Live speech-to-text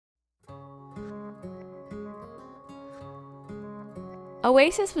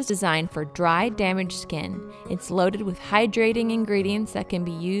Oasis was designed for dry, damaged skin. It's loaded with hydrating ingredients that can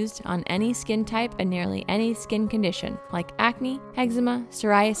be used on any skin type and nearly any skin condition, like acne, eczema,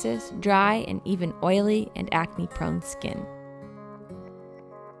 psoriasis, dry, and even oily and acne-prone skin.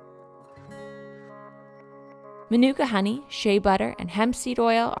 Manuka honey, shea butter, and hemp seed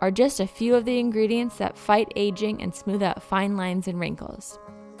oil are just a few of the ingredients that fight aging and smooth out fine lines and wrinkles.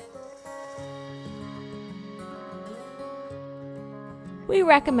 We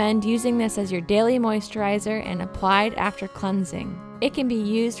recommend using this as your daily moisturizer and applied after cleansing. It can be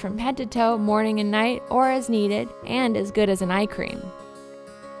used from head to toe, morning and night, or as needed, and as good as an eye cream.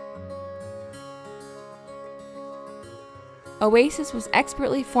 Oasis was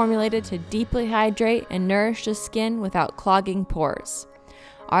expertly formulated to deeply hydrate and nourish the skin without clogging pores.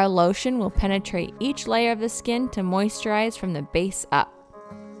 Our lotion will penetrate each layer of the skin to moisturize from the base up.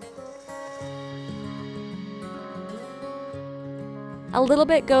 A little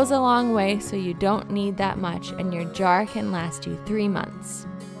bit goes a long way, so you don't need that much, and your jar can last you 3 months.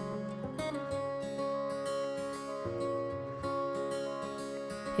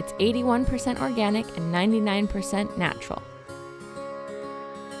 It's 81% organic and 99% natural.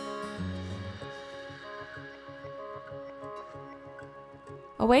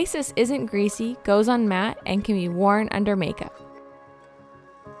 Oasis isn't greasy, goes on matte, and can be worn under makeup.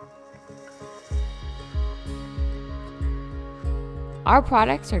 Our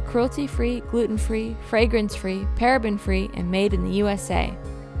products are cruelty-free, gluten-free, fragrance-free, paraben-free, and made in the USA.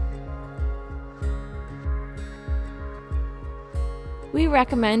 We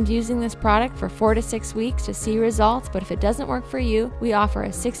recommend using this product for 4 to 6 weeks to see results, but if it doesn't work for you, we offer a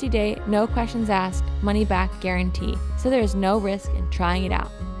 60-day, no questions asked, money-back guarantee, so there is no risk in trying it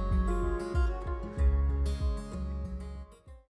out.